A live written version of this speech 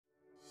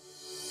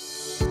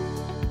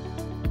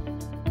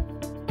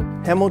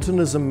Hamilton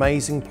is an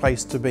amazing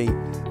place to be.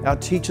 Our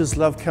teachers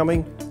love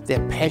coming,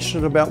 they're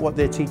passionate about what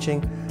they're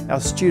teaching. Our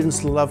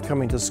students love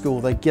coming to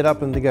school. They get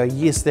up and they go,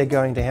 yes, they're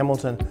going to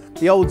Hamilton.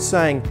 The old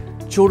saying,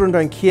 children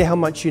don't care how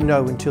much you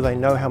know until they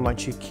know how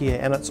much you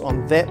care. And it's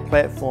on that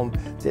platform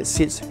that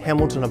sets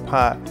Hamilton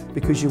apart,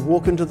 because you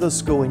walk into the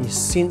school and you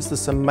sense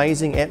this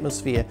amazing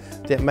atmosphere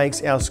that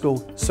makes our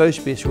school so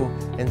special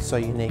and so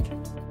unique.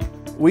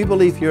 We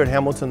believe here at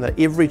Hamilton that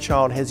every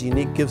child has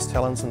unique gifts,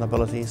 talents and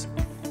abilities.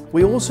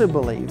 We also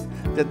believe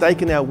that they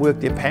can outwork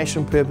their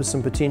passion, purpose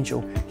and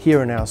potential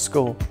here in our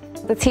school.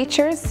 The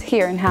teachers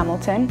here in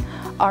Hamilton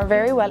are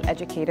very well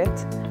educated.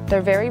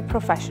 They're very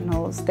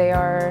professionals. They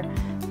are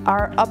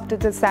up to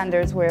the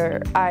standards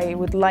where I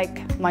would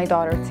like my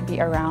daughter to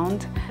be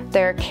around.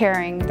 They're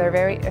caring, they're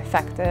very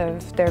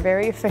effective, they're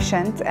very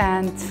efficient,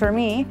 and for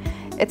me,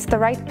 it's the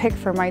right pick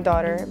for my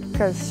daughter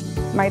because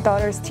my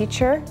daughter's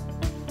teacher,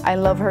 I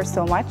love her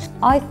so much.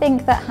 I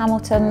think that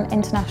Hamilton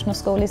International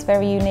School is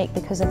very unique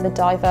because of the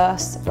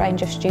diverse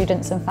range of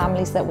students and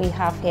families that we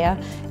have here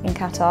in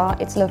Qatar.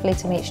 It's lovely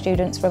to meet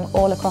students from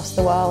all across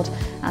the world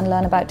and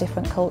learn about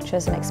different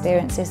cultures and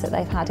experiences that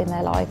they've had in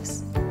their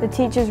lives. The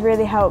teachers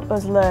really help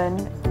us learn.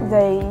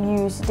 They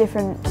use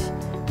different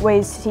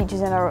ways to teach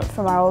us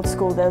from our old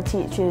school. They'll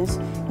teach us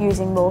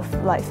using more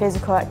like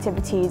physical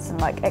activities and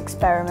like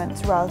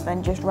experiments rather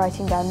than just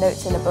writing down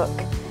notes in a book.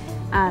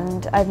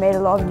 And I've made a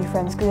lot of new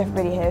friends because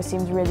everybody here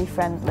seems really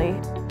friendly.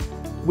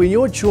 When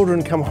your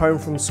children come home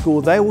from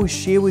school, they will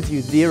share with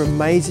you their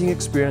amazing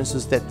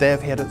experiences that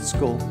they've had at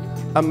school.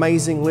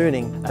 Amazing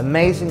learning.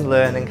 Amazing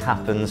learning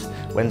happens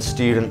when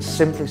students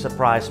simply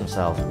surprise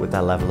themselves with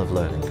their level of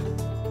learning.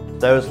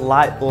 Those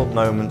light bulb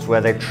moments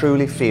where they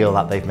truly feel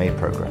that they've made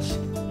progress.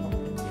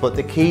 But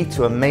the key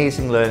to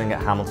amazing learning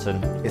at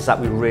Hamilton is that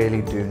we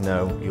really do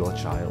know your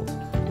child.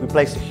 We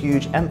place a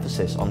huge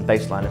emphasis on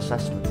baseline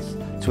assessments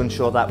to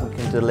ensure that we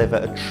can deliver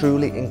a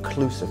truly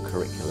inclusive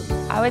curriculum.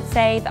 I would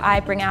say that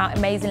I bring out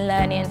amazing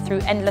learning through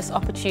endless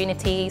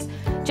opportunities,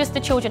 just the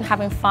children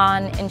having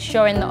fun,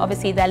 ensuring that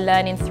obviously they're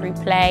learning through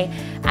play,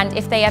 and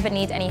if they ever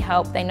need any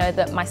help, they know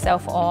that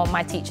myself or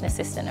my teaching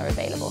assistant are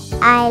available.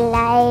 I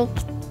like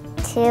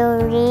to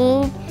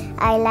read,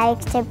 I like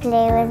to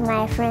play with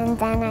my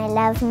friends, and I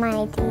love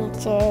my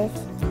teachers.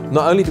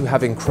 Not only do we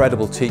have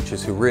incredible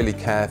teachers who really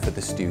care for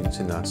the students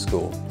in our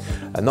school,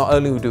 and not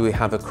only do we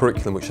have a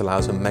curriculum which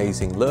allows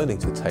amazing learning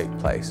to take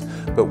place,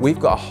 but we've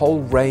got a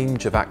whole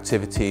range of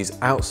activities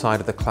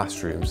outside of the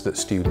classrooms that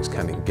students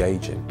can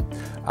engage in.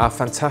 Our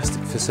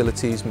fantastic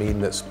facilities mean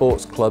that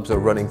sports clubs are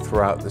running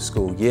throughout the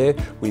school year.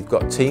 We've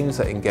got teams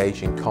that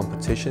engage in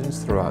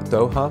competitions throughout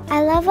Doha.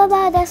 I love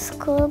about the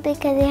school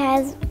because it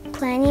has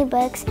plenty of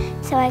books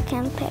so I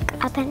can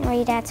pick up and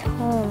read at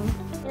home.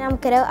 When I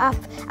grow up,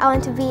 I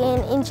want to be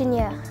an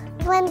engineer.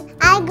 When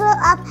I grow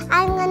up,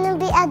 I'm going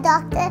to be a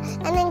doctor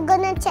and I'm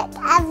going to check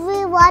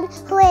everyone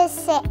who is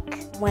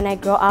sick. When I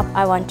grow up,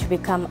 I want to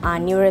become a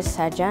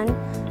neurosurgeon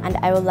and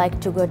I would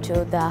like to go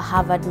to the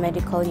Harvard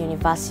Medical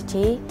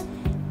University.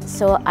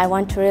 So I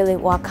want to really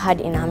work hard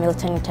in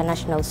Hamilton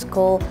International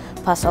School,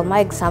 pass all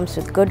my exams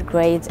with good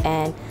grades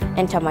and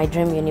enter my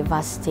dream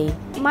university.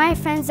 My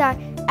friends are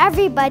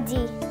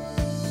everybody.